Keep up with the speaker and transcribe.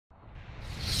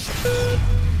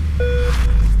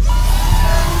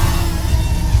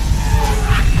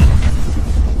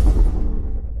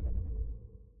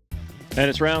And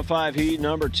it's round 5, heat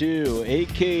number 2.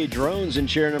 AKDRLs in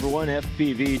chair number 1,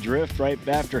 FpvDrift. Right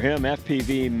after him,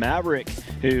 FpvMaverick,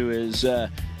 who is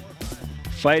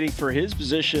fighting for his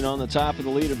position on the top of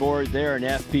the leaderboard there, and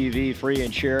FpvFree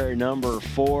in chair number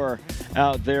 4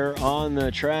 out there on the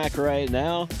track right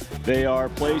now. They are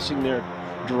placing their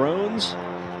drones,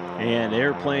 and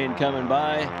airplane coming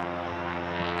by.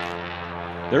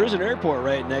 There is an airport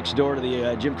right next door to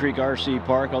the Jim Creek RC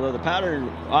Park, although the pattern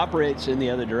operates in the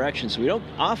other direction, so we don't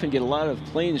often get a lot of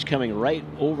planes coming right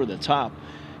over the top.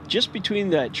 Just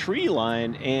between that tree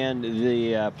line and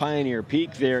the Pioneer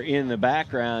Peak there in the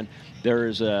background,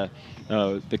 there's the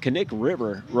Knik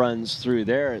River runs through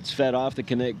there. It's fed off the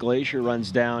Knik Glacier,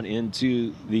 runs down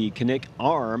into the Knik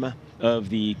arm of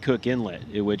the Cook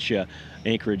Inlet, which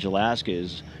Anchorage, Alaska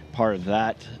is part of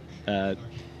that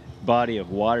body of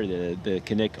water. The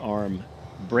Knik arm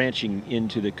branching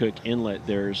into the Cook Inlet,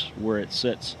 there's where it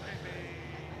sits.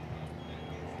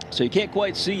 So you can't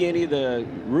quite see any of the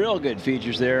real good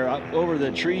features there. Over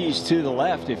the trees to the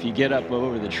left, if you get up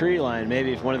over the tree line,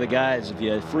 maybe if one of the guys, if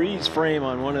you freeze frame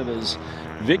on one of his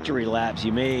victory laps,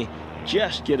 you may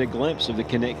just get a glimpse of the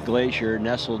Knik Glacier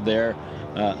nestled there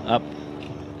up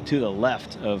to the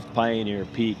left of Pioneer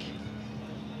Peak.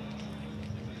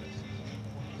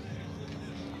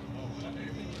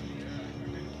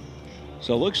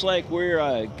 So it looks like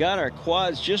we're got our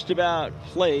quads just about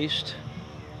placed.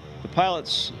 The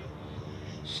pilots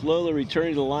slowly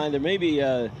returning to the line. There may be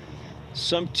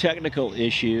some technical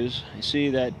issues. You see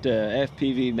that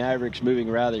FpvMaverick's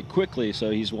moving rather quickly, so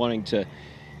he's wanting to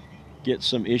get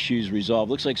some issues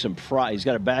resolved. Looks like he's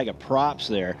got a bag of props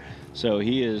there, so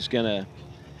he is gonna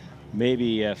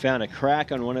maybe found a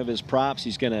crack on one of his props.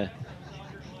 He's gonna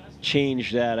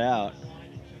change that out.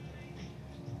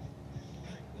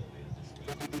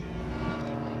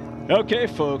 Okay,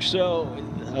 folks, so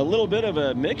a little bit of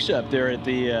a mix-up there at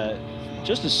the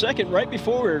just a second right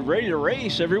before we were ready to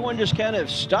race. Everyone just kind of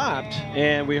stopped,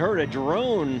 and we heard a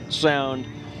drone sound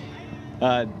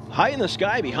high in the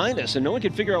sky behind us, and no one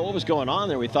could figure out what was going on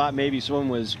there. We thought maybe someone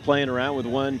was playing around with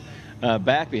one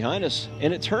back behind us,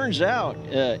 and it turns out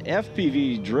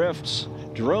FpvDrift's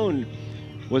drone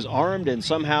was armed and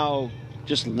somehow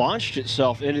just launched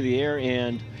itself into the air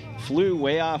and flew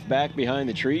way off back behind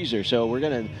the trees there. So we're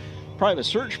gonna probably have a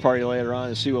search party later on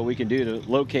to see what we can do to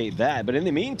locate that. But in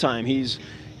the meantime, he's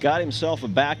got himself a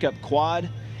backup quad,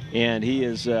 and he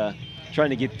is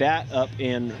trying to get that up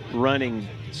and running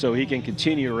so he can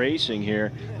continue racing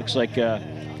here. Looks like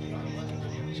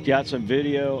he's got some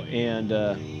video, and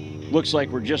looks like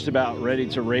we're just about ready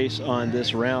to race on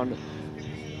this round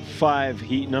 5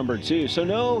 heat number 2. So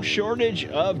no shortage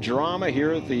of drama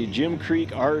here at the Jim Creek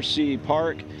RC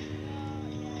Park.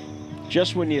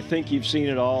 Just when you think you've seen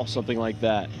it all, something like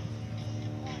that.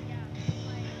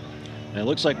 And it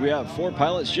looks like we have 4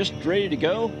 pilots just ready to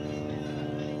go.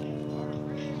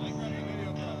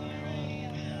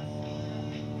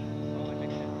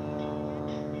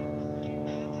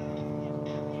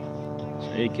 So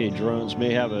AKDRLs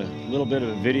may have a little bit of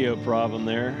a video problem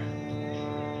there.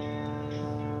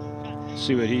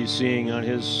 See what he's seeing on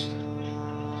his.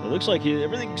 So it looks like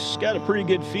everything's got a pretty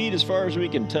good feed as far as we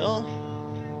can tell.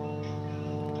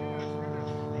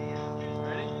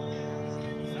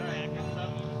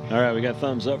 All right, we got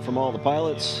thumbs up from all the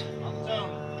pilots.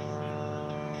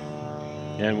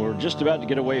 And we're just about to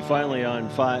get away finally on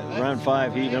round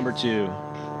 5, heat number 2.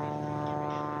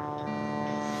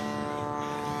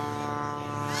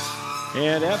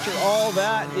 And after all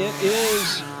that, it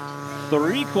is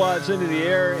 3 quads into the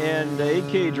air, and the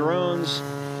AKDRLs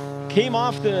came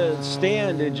off the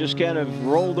stand and just kind of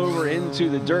rolled over into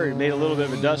the dirt, made a little bit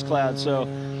of a dust cloud. So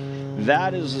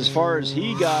that is as far as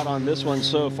he got on this one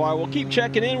so far. We'll keep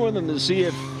checking in with him to see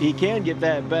if he can get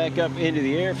that back up into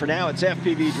the air. For now, it's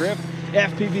FpvDrift,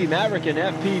 FpvMaverick, and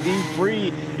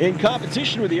FpvFree in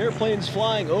competition with the airplanes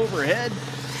flying overhead.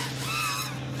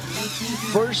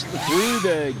 First through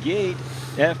the gate,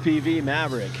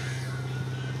 FpvMaverick.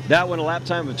 That one a lap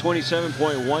time of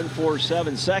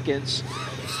 27.147 seconds.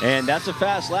 And that's a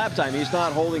fast lap time. He's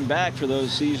not holding back for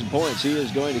those season points. He is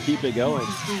going to keep it going.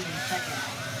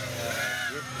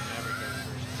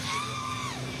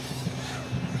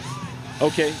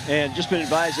 Okay, and just been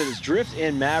advised that it's Drift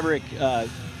and Maverick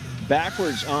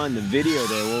backwards on the video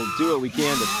there. We'll do what we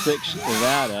can to fix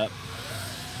that up.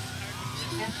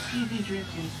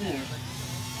 FpvDrift in third.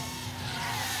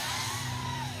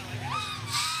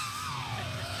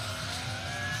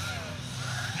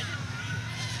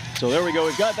 So there we go.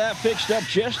 We've got that fixed up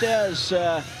just as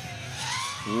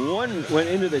One went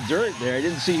into the dirt there. I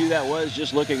didn't see who that was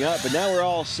just looking up, but now we're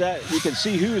all set. You can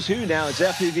see who's who now. It's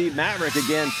FpvMaverick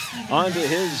again onto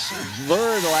his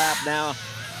third lap now.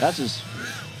 That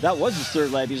was his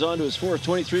third lap. He's on to his fourth,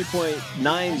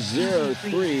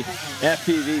 23.903.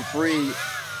 FpvFree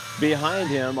behind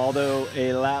him, although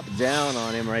a lap down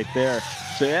on him right there.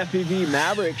 So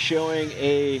FpvMaverick showing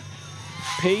a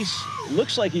pace.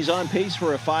 Looks like he's on pace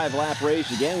for a 5-lap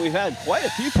race again. We've had quite a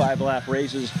few 5-lap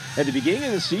races. At the beginning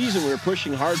of the season, we were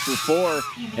pushing hard for 4,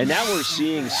 and now we're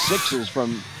seeing 6s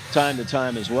from time to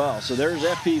time as well. So there's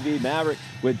FpvMaverick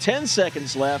with 10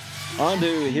 seconds left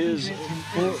onto his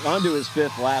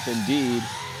 5th lap indeed.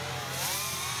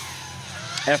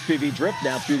 FpvDrift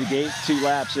now through the gate, 2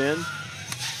 laps in.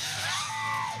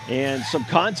 And some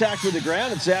contact with the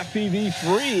ground. It's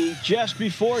FpvFree just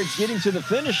before getting to the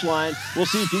finish line. We'll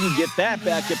see if he can get that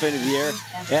back up into the air.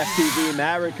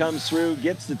 FpvMaverick comes through,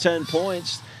 gets the 10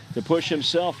 points to push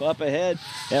himself up ahead.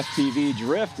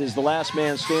 FpvDrift is the last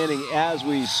man standing as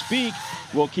we speak.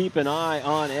 We'll keep an eye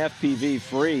on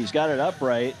FpvFree. He's got it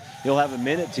upright. He'll have a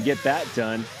minute to get that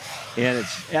done. And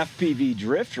it's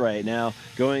FpvDrift right now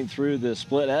going through the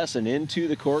split S and into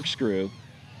the corkscrew.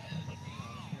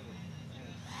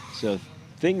 So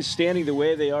things standing the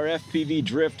way they are.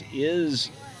 FpvDrift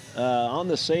is on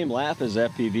the same lap as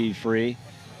FpvFree.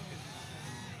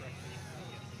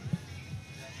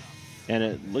 And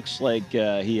it looks like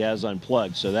he has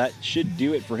unplugged, so that should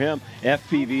do it for him.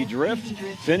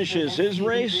 FpvDrift finishes his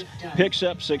race, picks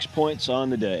up 6 points on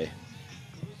the day.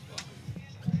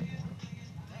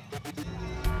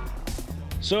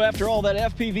 So after all that,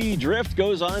 FpvDrift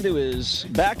goes on to his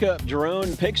backup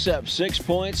drone, picks up 6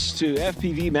 points to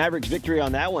FpvMaverick's victory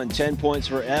on that one. 10 points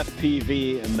for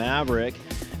FpvMaverick.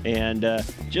 And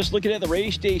just looking at the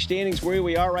race day standings where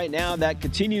we are right now, that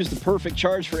continues the perfect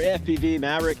charge for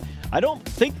FpvMaverick. I don't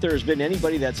think there's been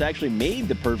anybody that's actually made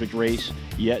the perfect race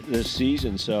yet this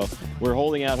season, so we're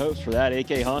holding out hopes for that. AK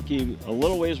Honky a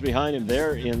little ways behind him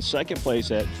there in second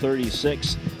place at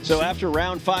 36. So after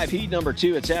round 5, heat number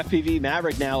 2, it's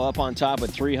FpvMaverick now up on top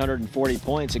with 340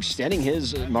 points, extending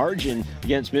his margin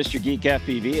against Mr. Geek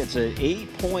FPV. It's an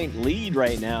 8-point lead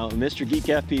right now. Mr. Geek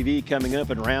FPV coming up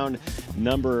in round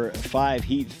number 5,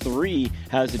 heat 3,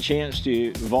 has the chance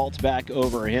to vault back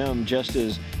over him, just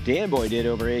as Danboy did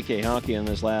over AK Honky in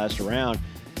this last round.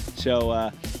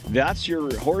 So that's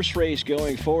your horse race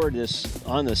going forward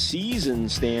on the season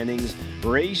standings.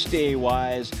 Race day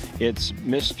wise, it's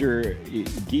Mr.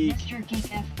 Geek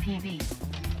FPV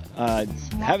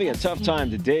having a tough time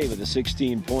today with the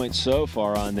 16 points so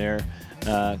far on there.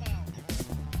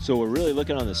 So we're really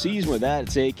looking on the season with that.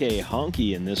 It's AK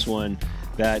Honky in this one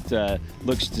that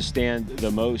looks to stand the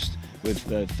most, with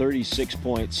 36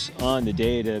 points on the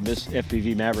day to miss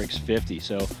FpvMaverick's 50.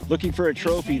 So looking for a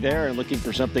trophy there and looking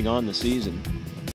for something on the season.